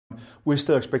We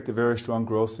still expect a very strong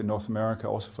growth in North America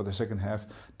also for the second half,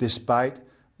 despite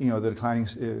the declining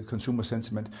consumer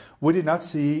sentiment. We did not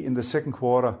see in the second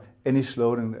quarter any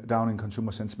slowing down in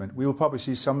consumer sentiment. We will probably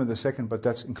see some in the second, but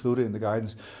that's included in the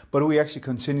guidance. But we actually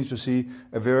continue to see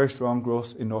a very strong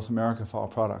growth in North America for our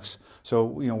products. So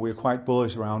we're quite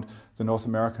bullish around the North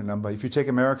American number. If you take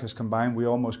Americas combined, we're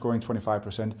almost growing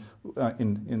 25%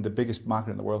 in the biggest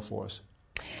market in the world for us.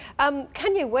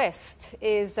 Kanye West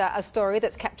is a story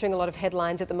that's capturing a lot of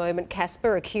headlines at the moment.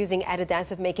 Kasper accusing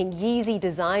Adidas of making Yeezy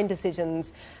design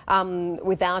decisions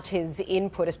without his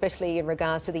input, especially in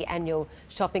regards to the annual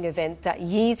shopping event,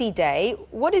 Yeezy Day.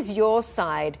 What is your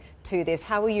side to this?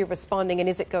 How are you responding, and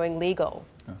is it going legal?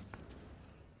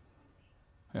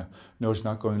 Yeah. No, it's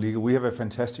not going legal. We have a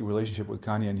fantastic relationship with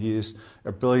Kanye, and he is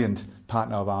a brilliant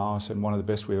partner of ours and one of the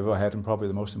best we've ever had, and probably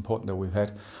the most important that we've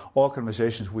had. All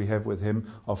conversations we have with him,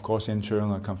 of course,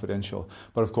 internal and confidential.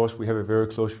 But of course, we have a very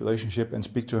close relationship and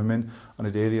speak to him on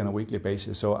a daily and a weekly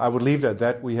basis. So I would leave it at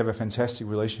that. We have a fantastic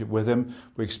relationship with him.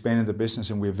 We're expanding the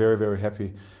business, and we're very, very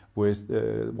happy with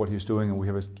what he's doing, and we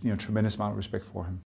have a tremendous amount of respect for him.